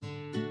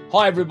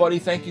Hi everybody,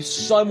 thank you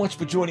so much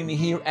for joining me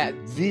here at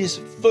this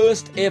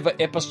first ever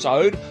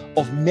episode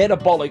of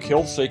Metabolic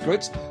Health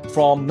Secrets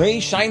from me,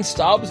 Shane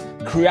Stubbs,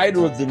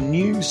 creator of the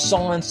New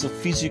Science of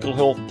Physical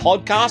Health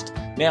podcast,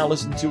 now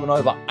listened to in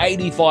over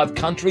 85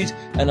 countries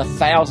and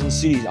 1,000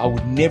 cities. I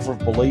would never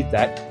have believed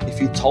that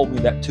if you told me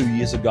that 2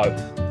 years ago.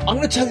 I'm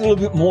going to tell you a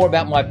little bit more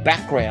about my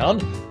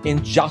background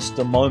in just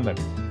a moment.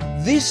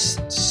 This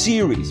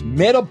series,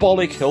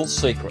 Metabolic Health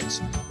Secrets,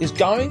 is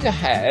going to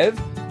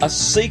have a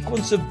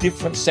sequence of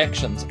different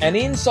sections, and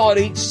inside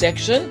each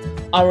section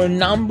are a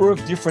number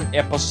of different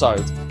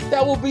episodes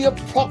that will be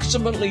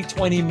approximately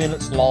 20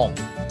 minutes long.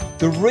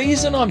 The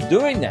reason I'm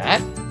doing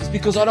that is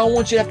because I don't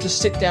want you to have to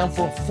sit down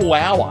for a full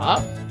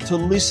hour to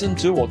listen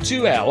to, or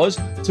 2 hours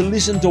to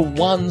listen to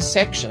one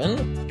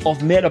section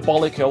of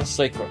Metabolic Health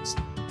Secrets.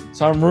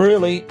 So I'm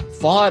really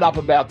fired up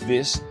about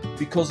this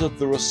because of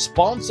the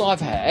response I've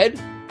had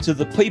to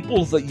the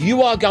people that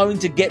you are going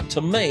to get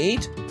to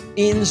meet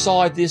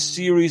inside this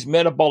series,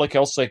 Metabolic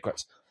Health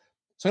Secrets.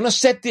 So I'm going to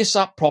set this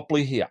up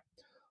properly here.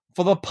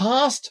 For the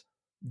past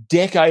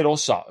decade or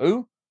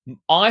so,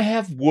 I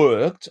have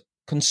worked,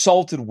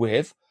 consulted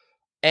with,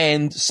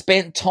 and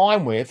spent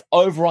time with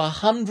over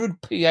 100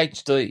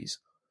 PhDs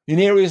in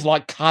areas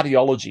like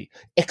cardiology,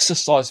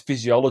 exercise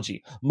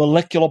physiology,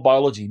 molecular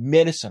biology,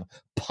 medicine,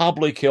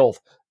 public health.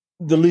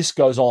 The list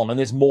goes on, and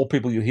there's more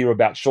people you'll hear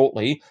about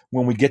shortly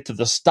when we get to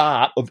the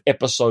start of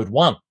episode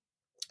 1.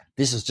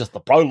 This is just the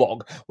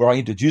prologue where I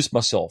introduce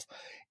myself.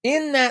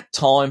 In that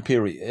time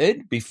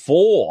period,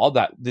 before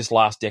this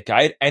last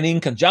decade, and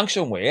in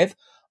conjunction with,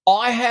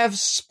 I have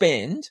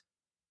spent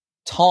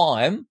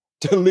time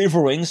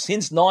delivering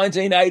since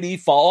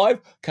 1985,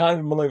 can't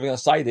even believe I'm going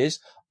to say this,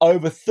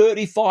 over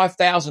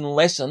 35,000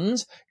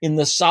 lessons in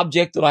the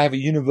subject that I have a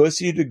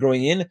university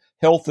degree in,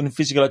 health and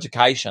physical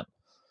education.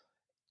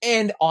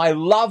 And I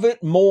love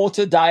it more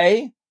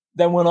today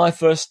than when I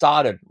first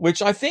started,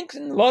 which I think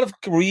in a lot of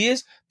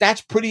careers,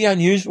 that's pretty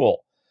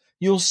unusual.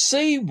 You'll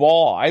see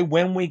why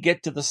when we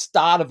get to the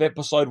start of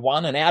episode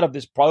 1 and out of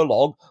this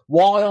prologue,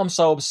 why I'm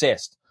so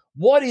obsessed.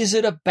 What is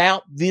it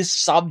about this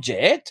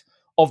subject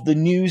of the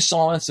new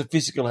science of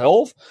physical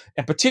health,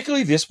 and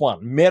particularly this one,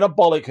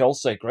 Metabolic Health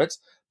Secrets,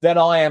 that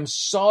I am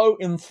so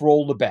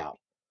enthralled about?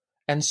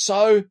 And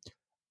so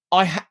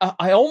I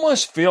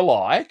almost feel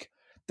like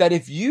that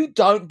if you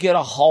don't get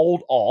a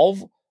hold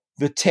of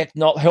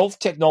the health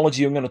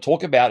technology I'm going to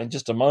talk about in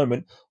just a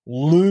moment,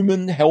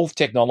 Lumen Health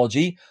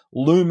Technology,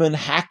 Lumen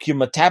Hack Your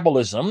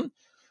Metabolism,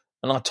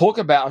 and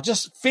I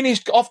just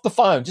finished off the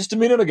phone just a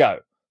minute ago,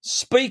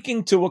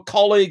 speaking to a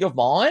colleague of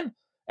mine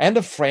and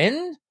a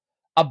friend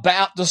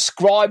about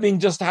describing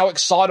just how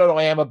excited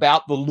I am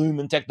about the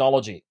Lumen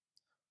technology.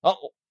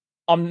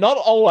 I'm not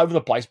all over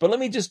the place, but let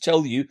me just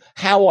tell you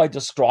how I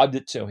described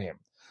it to him.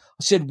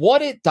 I said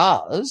what it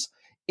does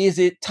is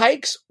it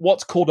takes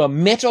what's called a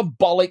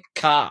metabolic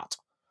cart.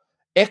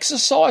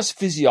 Exercise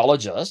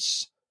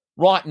physiologists,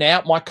 right now,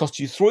 it might cost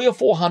you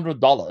 $300 or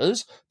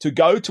 $400 to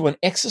go to an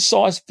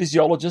exercise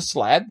physiologist's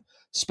lab,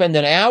 spend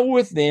an hour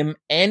with them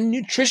and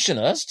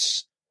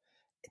nutritionists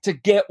to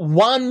get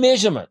one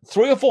measurement,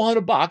 $300 or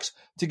 $400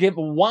 to get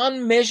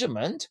one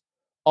measurement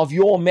of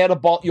your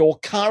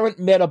current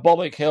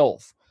metabolic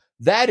health.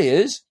 That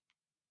is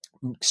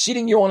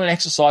sitting you on an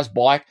exercise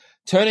bike,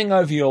 turning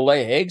over your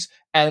legs,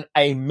 and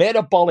a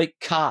metabolic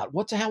cart.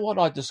 How would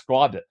I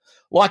describe it?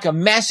 Like a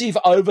massive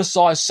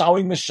oversized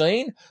sewing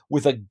machine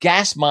with a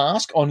gas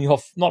mask on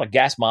not a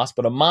gas mask,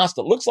 but a mask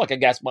that looks like a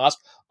gas mask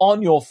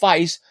on your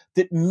face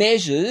that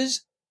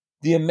measures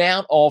the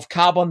amount of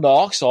carbon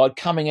dioxide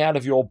coming out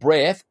of your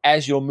breath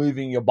as you're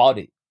moving your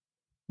body.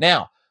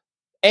 Now,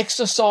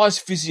 exercise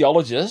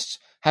physiologists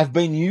have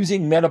been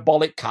using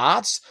metabolic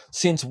carts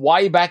since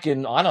way back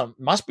in,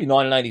 must be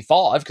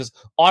 1985, because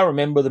I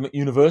remember them at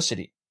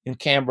university in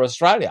Canberra,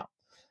 Australia.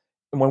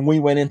 And when we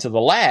went into the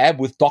lab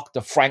with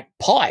Dr. Frank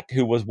Pike,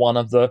 who was one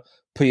of the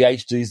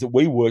PhDs that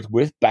we worked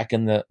with back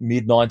in the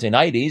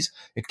mid-1980s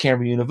at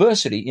Canberra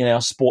University in our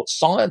sports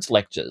science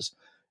lectures.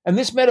 And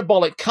this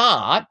metabolic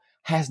cart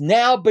has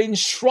now been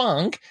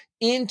shrunk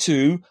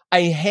into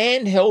a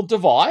handheld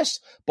device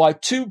by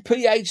 2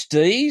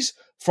 PhDs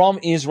from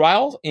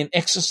Israel in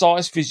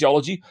exercise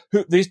physiology.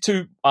 These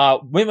 2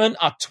 women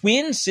are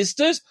twin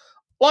sisters.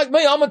 Like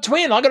me, I'm a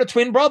twin. I got a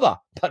twin brother,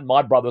 but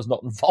my brother's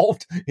not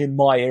involved in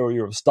my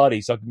area of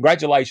study. So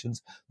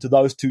congratulations to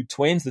those 2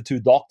 twins, the 2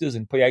 doctors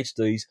and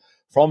PhDs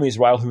from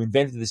Israel who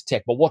invented this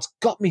tech. But what's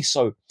got me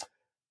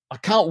I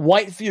can't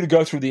wait for you to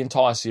go through the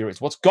entire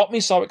series. What's got me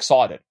so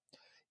excited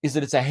is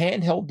that it's a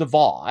handheld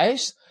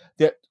device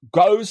that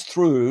goes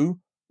through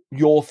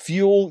your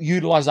fuel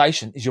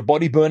utilization. Is your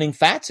body burning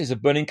fats? Is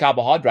it burning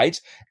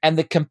carbohydrates? And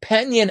the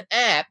companion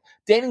app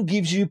then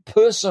gives you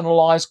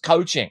personalized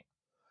coaching.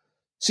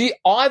 See,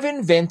 I've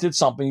invented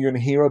something you're going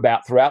to hear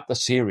about throughout the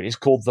series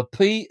called the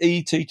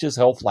PE Teachers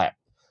Health Lab.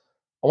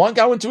 I won't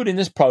go into it in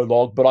this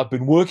prologue, but I've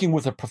been working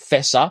with a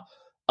professor,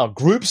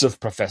 groups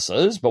of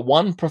professors, but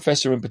one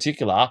professor in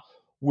particular,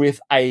 with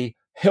a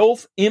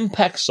health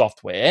impact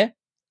software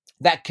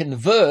that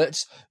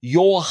converts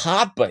your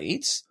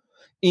heartbeats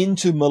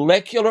into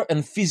molecular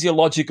and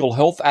physiological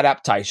health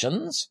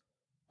adaptations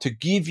to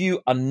give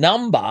you a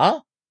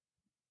number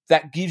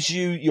that gives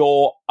you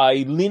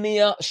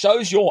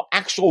shows your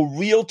actual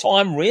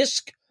real-time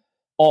risk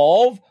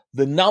of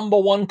the number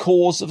one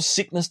cause of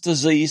sickness,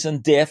 disease,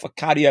 and death, a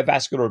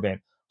cardiovascular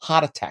event,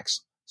 heart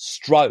attacks,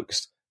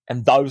 strokes,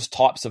 and those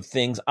types of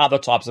things, other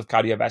types of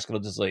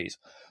cardiovascular disease.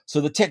 So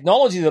the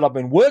technology that I've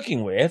been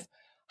working with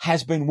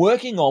has been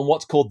working on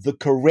what's called the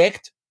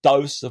correct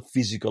dose of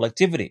physical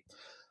activity.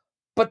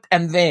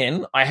 And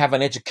then I have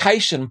an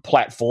education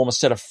platform, a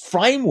set of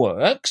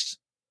frameworks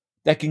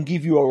that can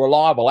give you a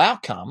reliable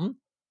outcome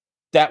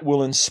that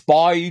will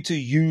inspire you to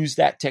use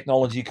that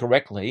technology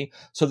correctly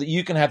so that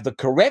you can have the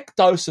correct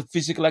dose of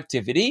physical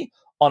activity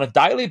on a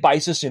daily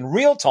basis in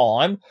real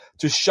time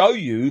to show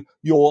you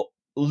your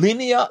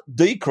linear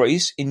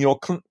decrease in your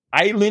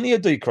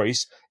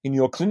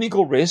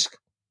clinical risk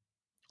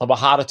of a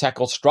heart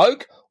attack or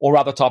stroke or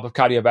other type of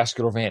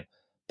cardiovascular event.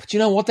 But you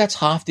know what? That's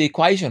half the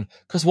equation,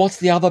 because what's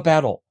the other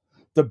battle?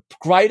 The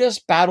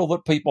greatest battle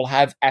that people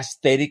have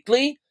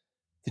aesthetically,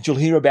 that you'll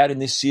hear about in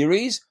this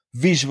series,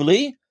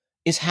 visually,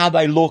 is how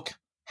they look,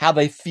 how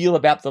they feel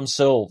about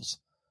themselves.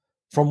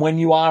 From when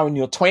you are in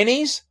your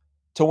 20s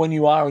to when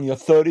you are in your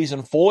 30s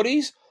and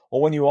 40s,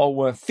 or when you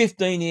were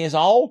 15 years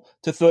old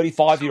to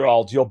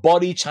 35-year-olds, your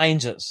body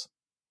changes.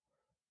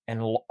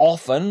 And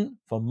often,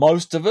 for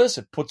most of us,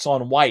 it puts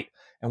on weight,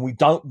 and we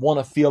don't want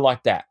to feel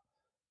like that.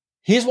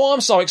 Here's why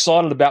I'm so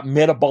excited about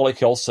Metabolic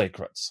Health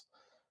Secrets,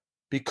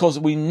 because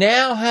we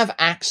now have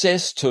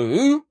access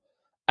to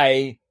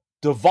a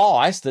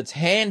device that's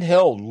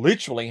handheld,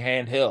 literally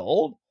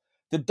handheld,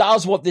 that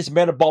does what this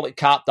metabolic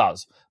cart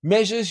does.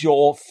 Measures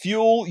your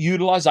fuel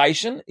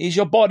utilization. Is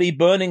your body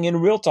burning in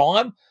real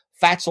time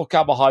fats or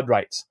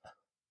carbohydrates?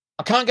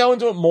 I can't go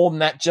into it more than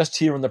that just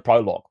here in the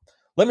prologue.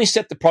 Let me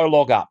set the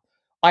prologue up.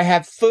 I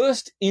have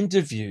first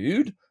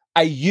interviewed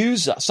a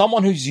user,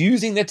 someone who's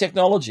using the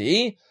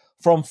technology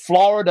from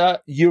Florida,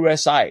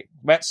 USA,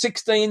 about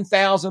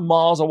 16,000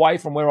 miles away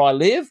from where I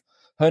live.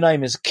 Her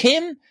name is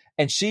Kim,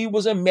 and she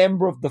was a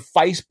member of the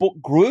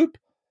Facebook group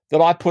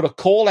that I put a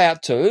call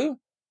out to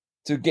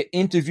get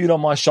interviewed on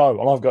my show,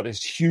 and I've got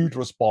this huge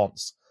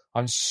response.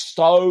 I'm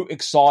so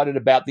excited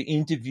about the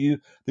interview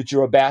that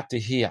you're about to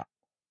hear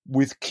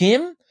with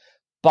Kim,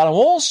 but I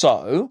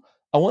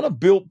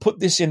want to put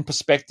this in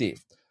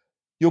perspective.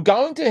 You're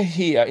going to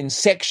hear in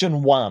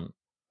section 1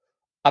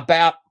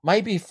 about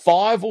maybe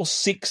 5 or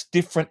 6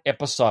 different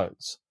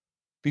episodes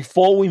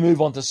before we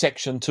move on to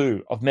section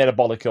 2 of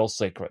Metabolic Health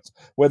Secrets,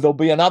 where there'll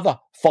be another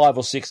 5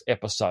 or 6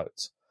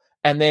 episodes.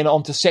 And then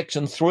on to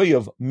section 3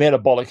 of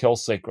Metabolic Health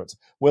Secrets,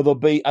 where there'll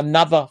be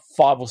another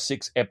 5 or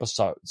 6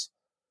 episodes.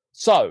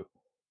 So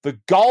the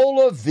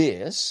goal of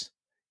this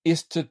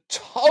is to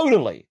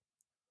totally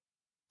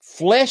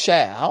flesh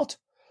out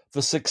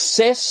the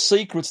success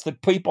secrets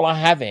that people are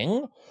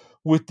having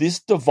with this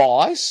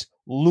device,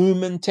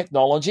 Lumen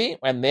technology,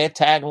 and their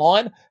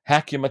tagline,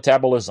 Hack Your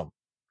Metabolism.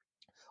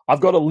 I've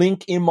got a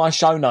link in my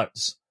show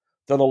notes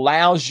that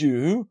allows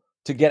you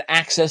to get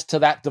access to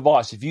that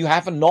device. If you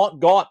have not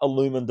got a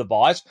Lumen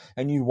device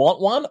and you want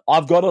one,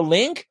 I've got a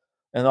link,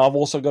 and I've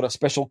also got a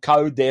special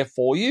code there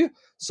for you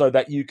so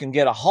that you can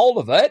get a hold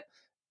of it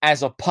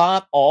as a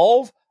part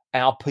of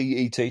our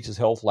PE Teachers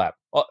Health Lab.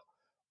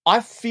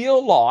 I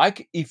feel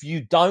like if you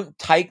don't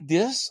take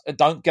this,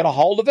 don't get a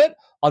hold of it,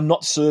 I'm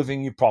not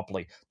serving you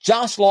properly.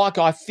 Just like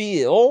I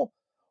feel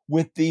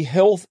with the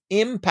health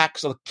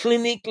impacts of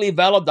clinically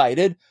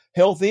validated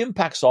health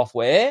impact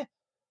software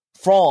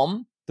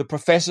from the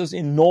professors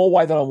in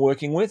Norway that I'm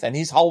working with and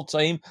his whole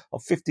team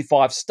of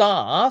 55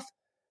 staff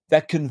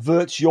that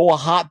converts your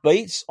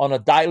heartbeats on a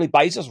daily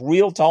basis,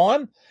 real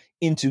time,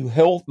 into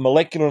health,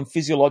 molecular and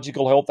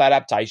physiological health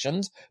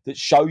adaptations that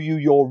show you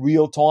your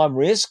real-time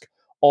risk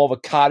of a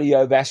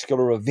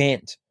cardiovascular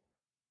event.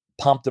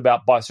 Pumped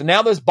about both. So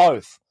now there's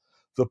both.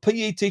 The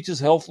PE Teachers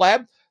Health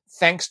Lab,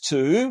 thanks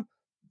to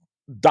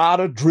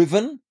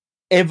data-driven,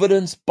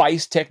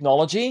 evidence-based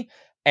technology,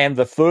 and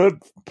the third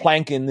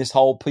plank in this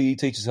whole PE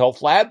Teachers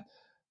Health Lab,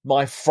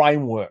 my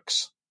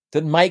frameworks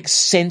that make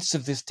sense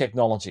of this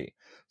technology.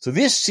 So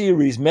this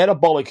series,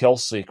 Metabolic Health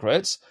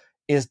Secrets,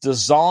 is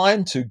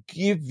designed to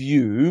give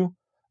you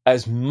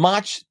as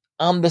much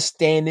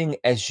understanding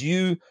as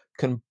you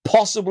can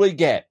possibly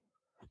get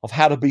of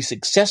how to be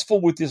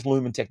successful with this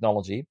Lumen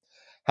technology,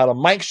 how to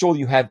make sure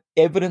you have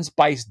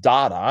evidence-based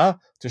data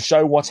to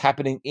show what's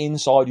happening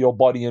inside your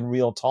body in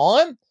real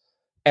time,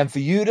 and for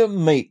you to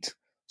meet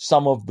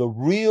some of the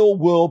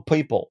real-world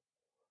people,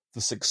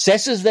 the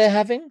successes they're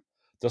having,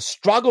 the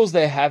struggles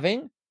they're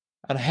having,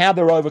 and how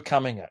they're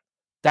overcoming it.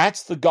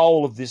 That's the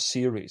goal of this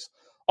series.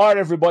 All right,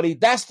 everybody,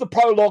 that's the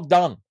prologue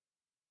done.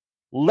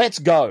 Let's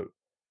go.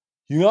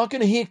 You're not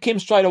going to hear Kim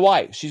straight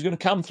away. She's going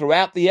to come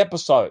throughout the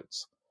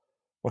episodes.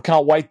 I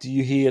can't wait till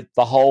you hear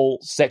the whole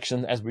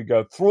section as we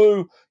go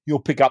through. You'll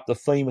pick up the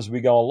theme as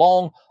we go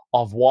along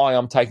of why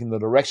I'm taking the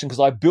direction, because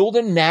I build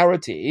a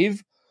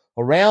narrative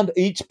around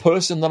each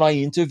person that I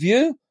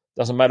interview.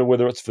 Doesn't matter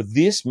whether it's for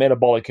this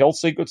Metabolic Health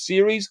Secrets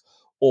series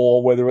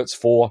or whether it's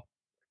for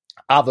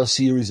other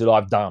series that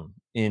I've done.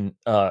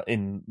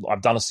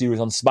 I've done a series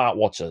on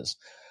smartwatches.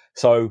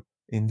 So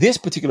in this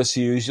particular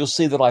series, you'll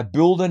see that I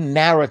build a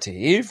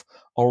narrative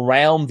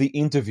around the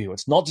interview.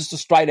 It's not just a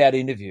straight out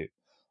interview.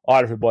 All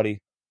right,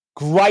 everybody.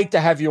 Great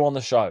to have you on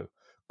the show.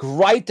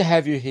 Great to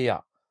have you here.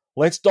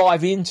 Let's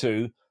dive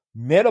into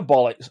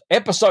metabolic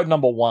episode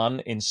number 1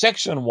 in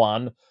section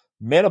 1,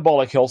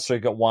 metabolic health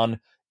secret 1,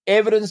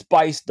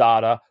 evidence-based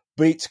data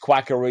beats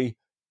quackery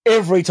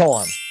every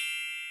time.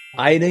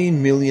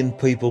 18 million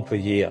people per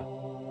year.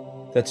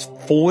 That's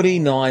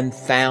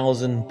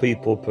 49,000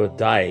 people per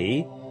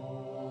day,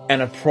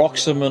 and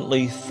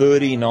approximately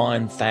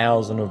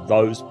 39,000 of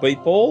those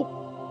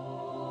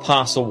people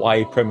pass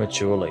away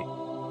prematurely.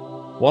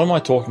 What am I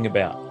talking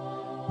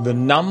about? The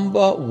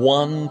number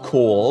one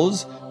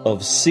cause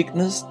of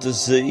sickness,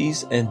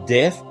 disease, and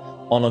death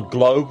on a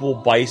global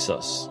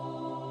basis,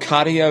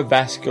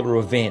 cardiovascular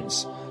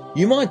events.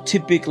 You might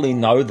typically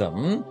know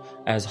them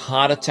as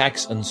heart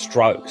attacks and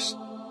strokes.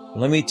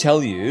 Let me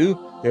tell you,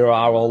 there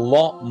are a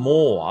lot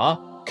more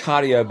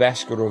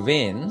cardiovascular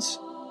events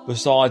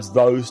besides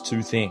those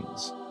two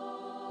things.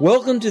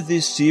 Welcome to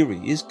this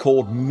series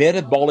called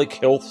Metabolic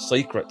Health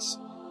Secrets.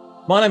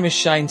 My name is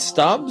Shane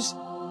Stubbs,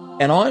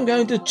 and I'm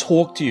going to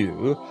talk to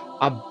you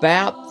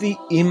about the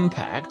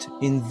impact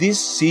in this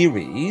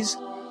series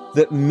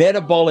that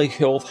metabolic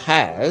health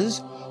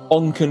has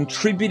on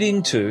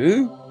contributing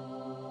to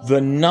the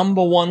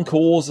number one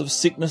cause of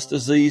sickness,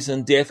 disease,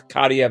 and death,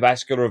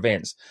 cardiovascular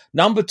events.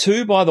 Number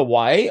 2, by the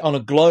way, on a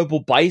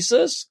global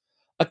basis,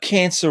 are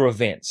cancer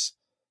events.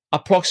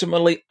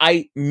 Approximately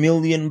 8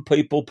 million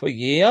people per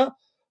year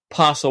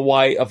pass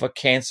away of a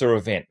cancer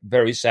event,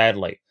 very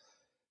sadly.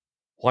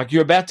 Like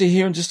you're about to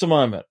hear in just a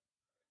moment.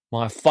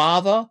 My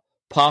father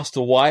passed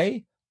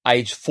away,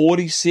 age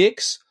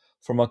 46,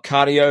 from a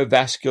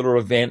cardiovascular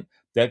event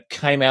that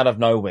came out of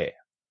nowhere.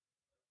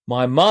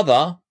 My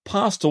mother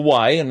passed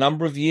away a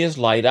number of years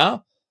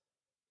later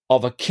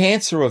of a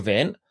cancer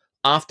event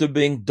after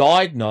being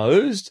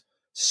diagnosed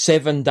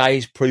 7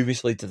 days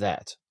previously to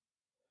that.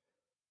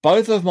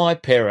 Both of my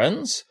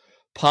parents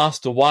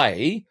passed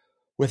away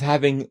with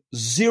having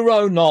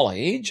zero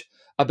knowledge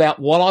about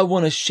what I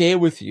want to share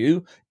with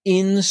you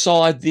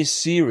inside this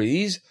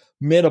series,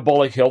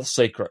 Metabolic Health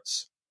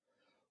Secrets,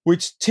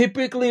 which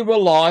typically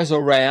relies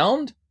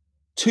around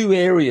 2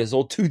 areas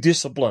or 2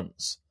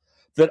 disciplines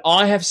that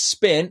I have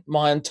spent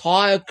my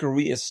entire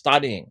career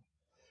studying: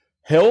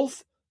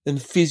 health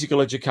and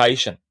physical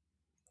education.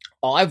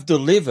 I've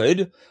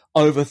delivered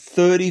over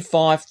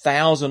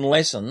 35,000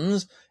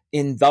 lessons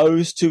in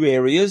those 2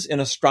 areas in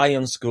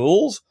Australian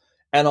schools,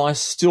 and I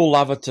still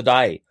love it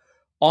today.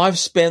 I've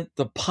spent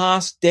the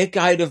past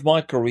decade of my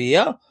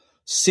career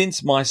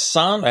since our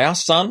son,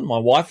 my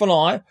wife and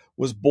I,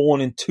 was born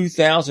in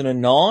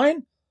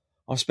 2009.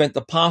 I've spent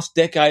the past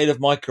decade of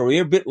my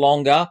career, a bit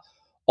longer,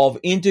 of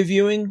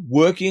interviewing,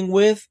 working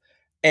with,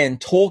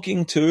 and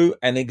talking to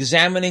and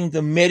examining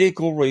the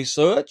medical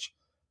research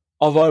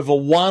of over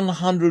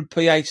 100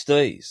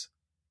 PhDs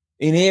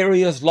in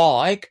areas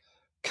like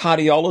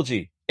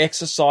cardiology,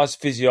 exercise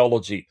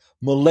physiology,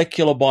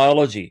 molecular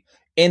biology,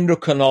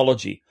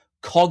 endocrinology,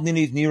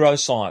 cognitive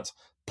neuroscience,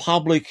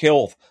 public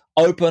health,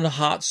 open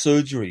heart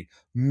surgery,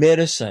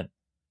 medicine,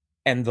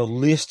 and the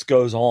list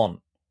goes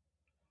on.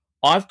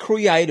 I've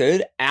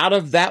created out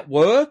of that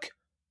work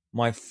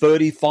my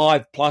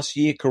 35 plus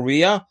year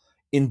career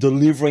in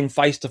delivering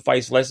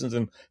face-to-face lessons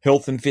in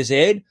health and phys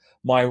ed,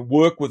 my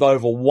work with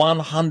over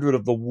 100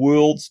 of the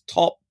world's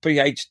top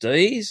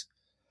PhDs.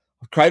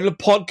 I've created a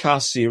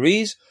podcast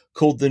series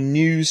called The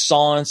New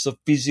Science of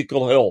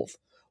Physical Health.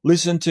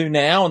 Listened to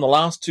now in the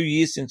last 2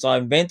 years since I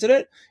invented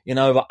it in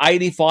over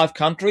 85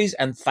 countries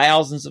and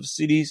thousands of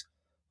cities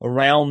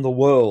around the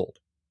world.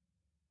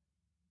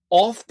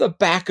 Off the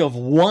back of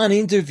one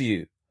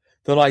interview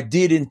that I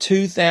did in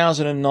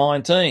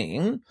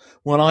 2019,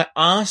 when I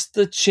asked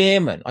the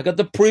chairman, I got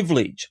the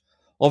privilege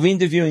of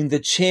interviewing the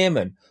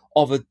chairman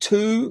of a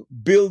 $2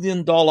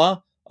 billion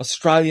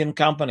Australian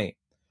company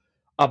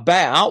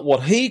about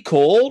what he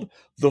called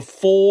the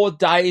 4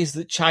 days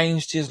that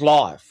changed his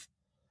life,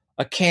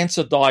 a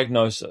cancer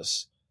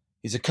diagnosis.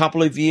 He's a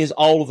couple of years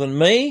older than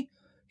me.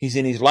 He's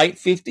in his late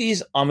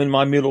 50s. I'm in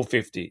my middle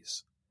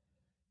 50s.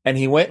 And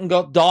he went and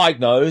got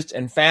diagnosed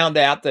and found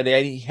out that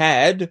he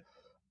had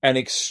an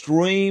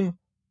extreme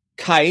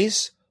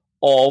case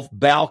of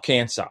bowel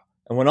cancer.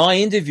 And when I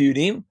interviewed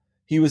him,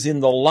 he was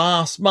in the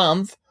last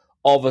month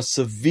of a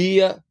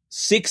severe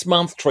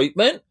 6-month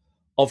treatment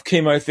of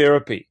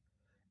chemotherapy.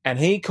 And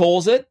he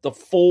calls it the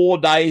 4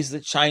 days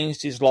that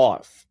changed his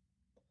life.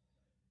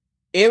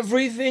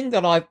 Everything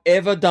that I've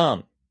ever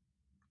done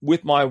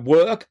with my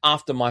work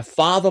after my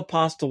father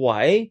passed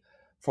away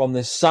from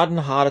this sudden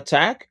heart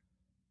attack,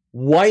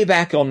 way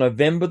back on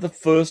November the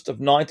 1st of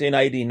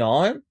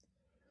 1989,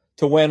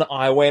 to when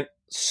I went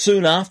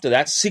soon after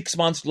that, 6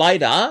 months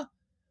later,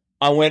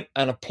 I went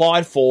and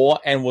applied for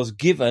and was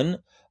given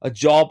a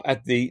job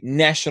at the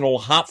National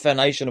Heart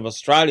Foundation of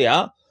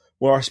Australia,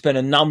 where I spent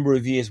a number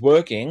of years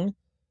working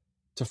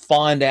to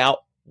find out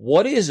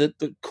what is it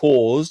that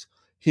caused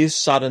his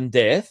sudden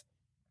death?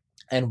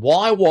 And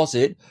why was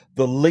it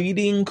the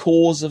leading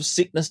cause of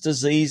sickness,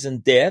 disease,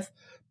 and death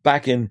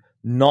back in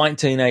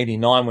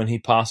 1989 when he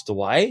passed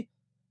away?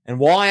 And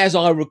why, as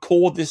I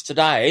record this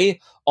today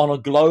on a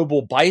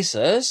global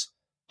basis,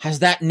 has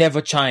that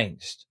never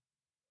changed?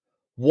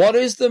 What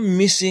is the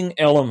missing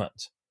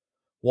element?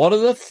 What are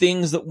the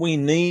things that we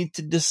need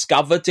to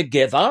discover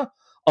together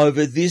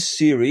over this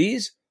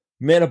series,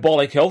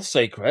 Metabolic Health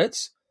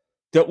Secrets,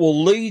 that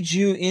will lead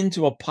you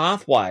into a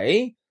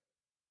pathway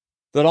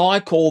that I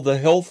call the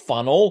health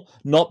funnel,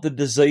 not the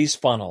disease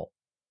funnel?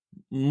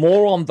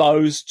 More on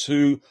those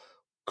two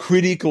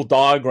critical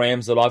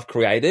diagrams that I've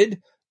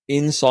created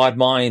inside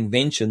my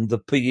invention, the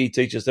PE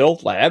Teacher's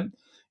Health Lab,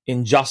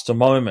 in just a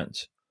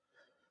moment.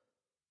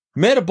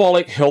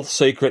 Metabolic health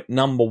secret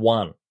number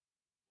 1.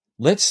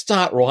 Let's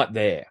start right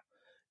there.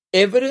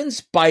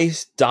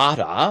 Evidence-based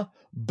data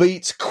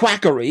beats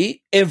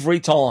quackery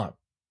every time.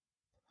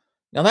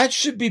 Now that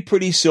should be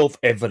pretty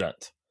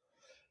self-evident.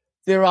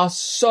 There are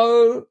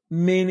so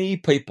many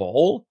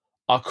people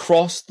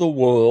across the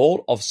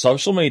world of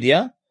social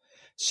media,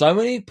 so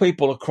many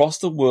people across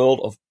the world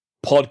of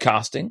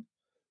podcasting,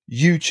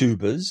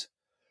 YouTubers,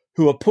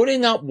 who are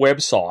putting up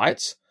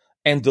websites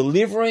and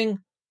delivering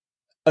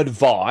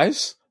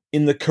advice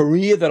in the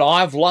career that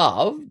I've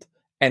loved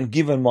and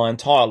given my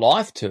entire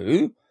life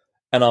to,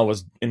 and I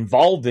was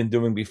involved in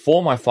doing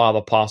before my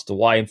father passed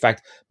away. In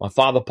fact, my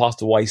father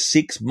passed away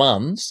 6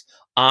 months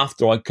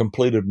after I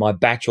completed my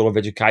Bachelor of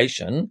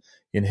Education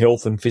in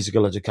Health and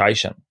Physical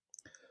Education.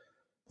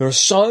 There are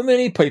so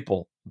many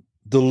people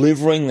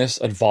delivering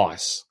this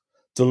advice,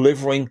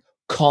 delivering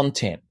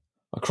content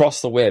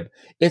across the web.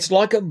 It's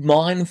like a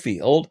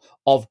minefield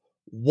of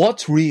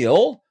what's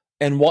real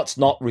and what's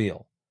not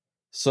real.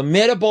 So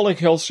metabolic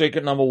health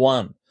secret number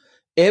 1,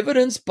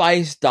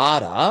 evidence-based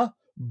data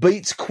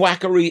beats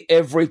quackery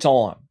every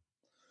time.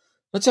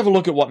 Let's have a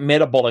look at what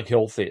metabolic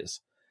health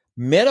is.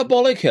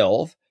 Metabolic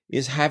health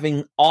is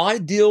having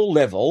ideal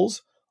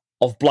levels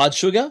of blood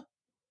sugar,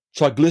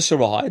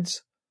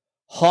 triglycerides,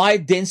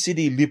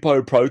 high-density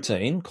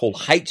lipoprotein called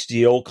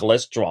HDL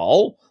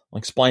cholesterol. I'll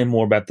explain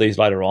more about these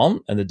later on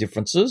and the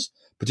differences,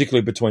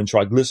 particularly between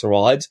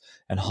triglycerides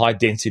and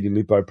high-density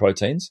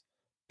lipoproteins,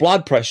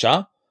 blood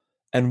pressure,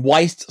 and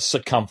waist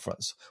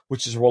circumference,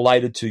 which is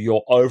related to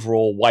your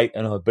overall weight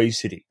and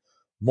obesity.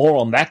 More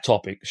on that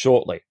topic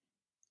shortly.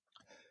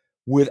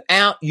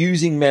 Without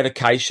using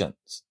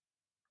medications.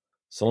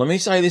 So let me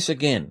say this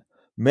again.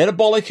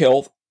 Metabolic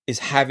health is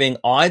having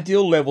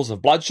ideal levels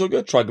of blood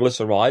sugar,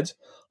 triglycerides,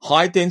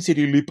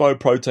 high-density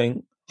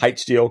lipoprotein,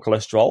 HDL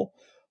cholesterol,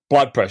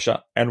 blood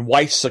pressure, and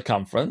waist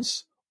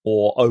circumference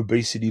or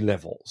obesity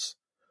levels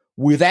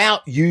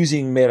without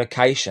using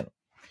medication.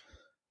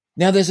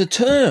 Now, there's a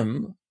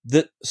term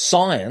that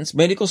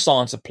medical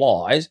science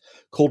applies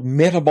called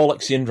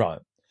metabolic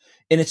syndrome.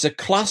 And it's a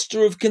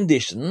cluster of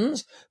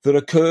conditions that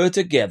occur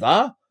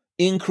together,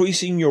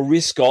 increasing your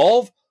risk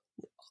of,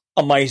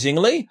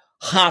 amazingly,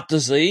 heart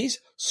disease,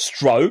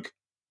 stroke,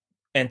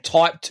 and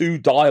type 2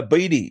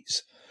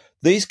 diabetes.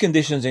 These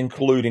conditions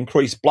include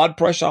increased blood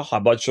pressure, high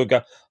blood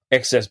sugar,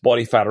 excess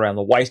body fat around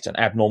the waist, and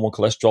abnormal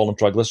cholesterol and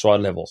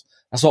triglyceride levels.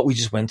 That's what we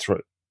just went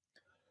through.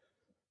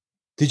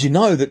 Did you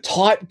know that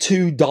type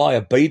 2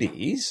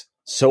 diabetes,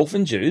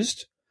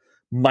 self-induced,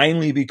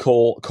 mainly be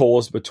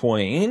caused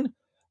between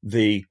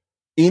the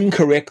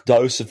incorrect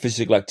dose of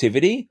physical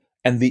activity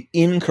and the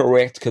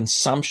incorrect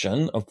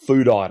consumption of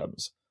food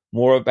items?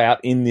 More about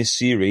in this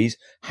series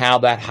how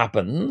that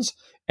happens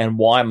and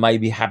why it may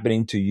be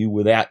happening to you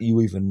without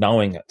you even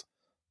knowing it.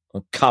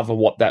 I'll cover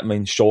what that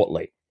means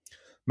shortly.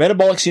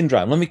 Metabolic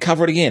syndrome, let me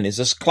cover it again, is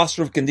this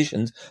cluster of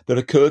conditions that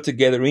occur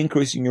together,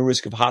 increasing your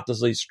risk of heart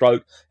disease,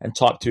 stroke, and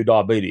type 2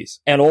 diabetes.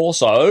 And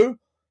also,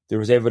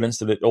 there is evidence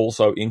that it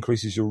also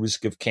increases your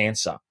risk of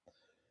cancer.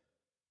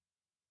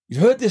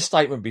 You've heard this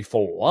statement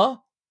before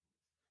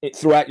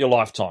throughout your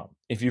lifetime,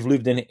 if you've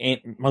lived in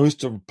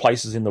most of the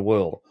places in the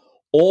world.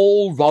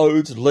 All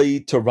roads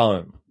lead to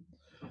Rome.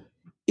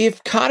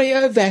 If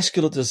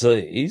cardiovascular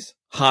disease,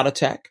 heart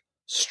attack,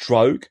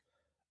 stroke,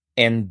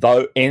 and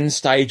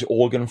end-stage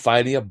organ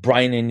failure,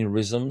 brain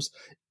aneurysms,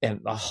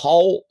 and a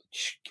whole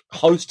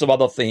host of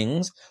other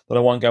things that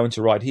I won't go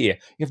into right here,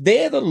 if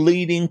they're the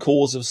leading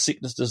cause of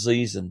sickness,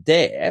 disease, and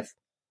death,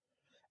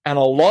 and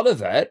a lot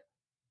of it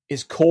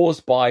is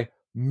caused by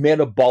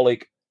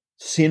metabolic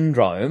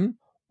syndrome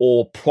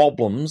or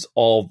problems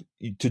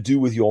to do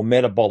with your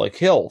metabolic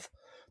health,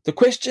 the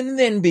question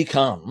then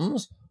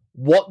becomes,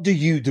 what do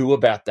you do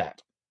about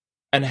that?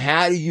 And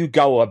how do you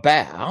go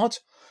about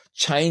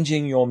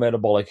changing your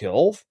metabolic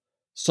health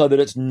so that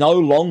it's no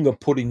longer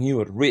putting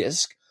you at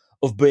risk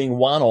of being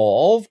one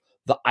of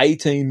the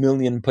 18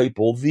 million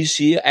people this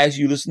year, as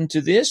you listen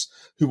to this,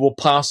 who will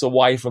pass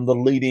away from the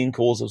leading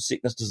cause of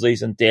sickness,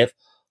 disease, and death,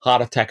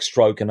 heart attack,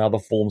 stroke, and other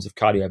forms of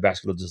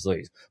cardiovascular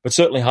disease. But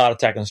certainly heart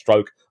attack and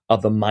stroke are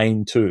the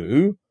main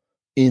two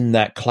in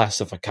that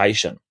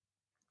classification.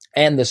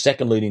 And the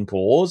second leading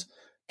cause,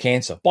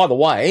 cancer. By the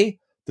way,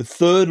 the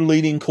third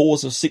leading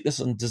cause of sickness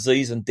and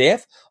disease and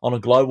death on a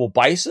global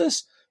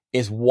basis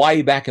is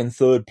way back in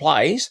third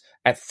place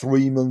at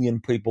 3 million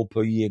people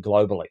per year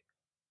globally.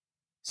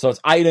 So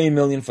it's 18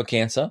 million for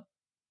cancer,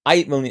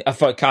 8 million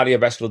for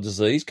cardiovascular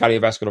disease,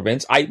 cardiovascular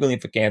events, 8 million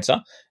for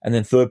cancer, and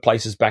then third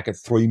place is back at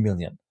 3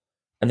 million.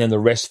 And then the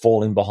rest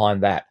fall in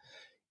behind that.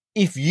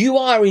 If you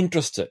are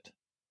interested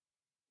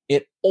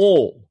at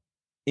all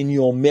in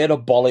your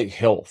metabolic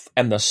health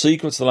and the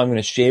secrets that I'm going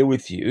to share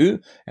with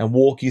you and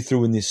walk you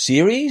through in this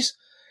series,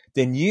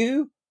 then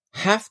you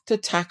have to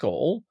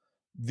tackle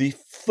the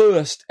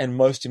first and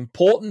most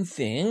important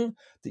thing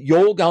that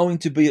you're going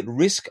to be at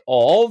risk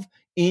of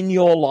in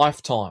your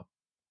lifetime.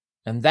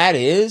 And that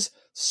is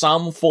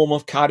some form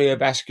of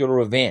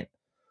cardiovascular event.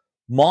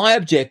 My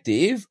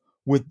objective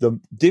with the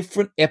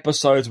different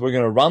episodes we're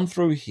going to run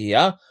through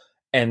here,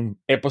 and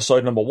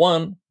episode number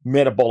 1,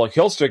 metabolic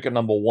health secret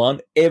number 1,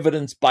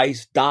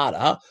 evidence-based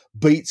data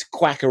beats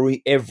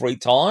quackery every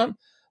time.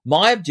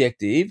 My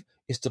objective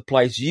is to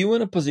place you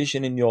in a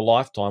position in your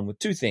lifetime with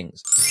 2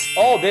 things.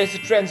 Oh, there's the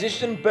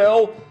transition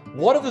bell.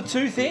 What are the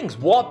 2 things?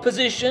 What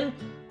position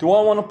do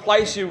I want to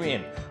place you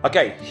in?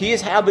 Okay,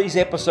 here's how these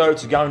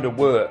episodes are going to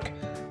work.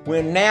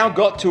 We've now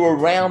got to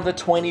around the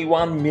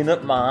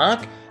 21-minute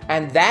mark,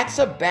 and that's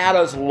about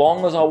as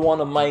long as I want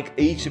to make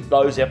each of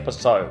those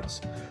episodes.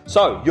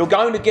 So you're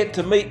going to get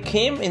to meet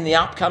Kim in the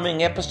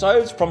upcoming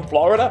episodes from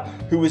Florida,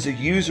 who is a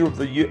user of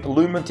the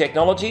Lumen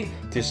technology.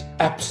 This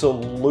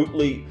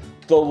absolutely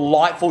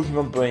delightful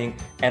human being,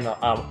 and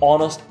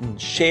honest and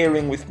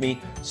sharing with me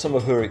some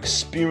of her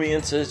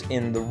experiences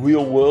in the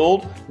real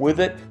world with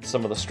it,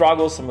 some of the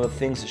struggles, some of the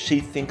things that she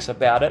thinks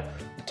about it.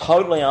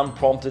 Totally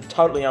unprompted,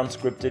 totally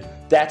unscripted.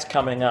 That's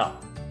coming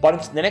up. But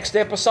in the next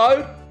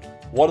episode,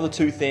 what are the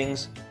 2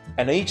 things?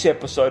 And each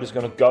episode is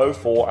going to go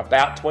for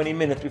about 20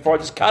 minutes before I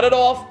just cut it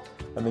off,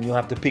 and then you'll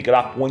have to pick it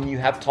up when you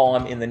have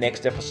time in the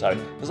next episode.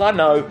 Because I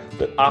know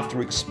that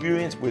after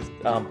experience with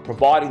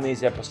providing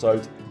these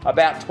episodes,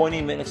 about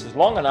 20 minutes is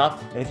long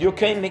enough. And if you're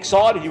keen and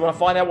excited, you want to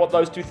find out what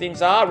those 2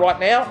 things are right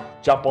now,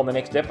 jump on the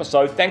next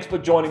episode. Thanks for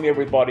joining me,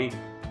 everybody.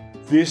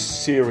 This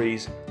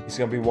series is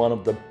going to be one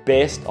of the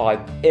best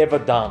I've ever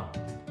done.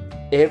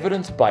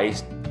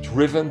 Evidence-based,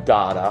 driven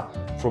data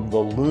from the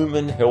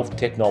Lumen Health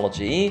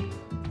technology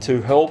to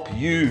help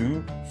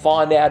you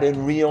find out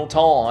in real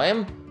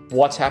time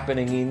what's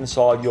happening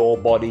inside your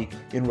body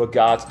in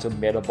regards to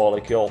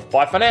metabolic health.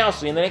 Bye for now.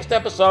 See you in the next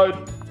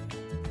episode.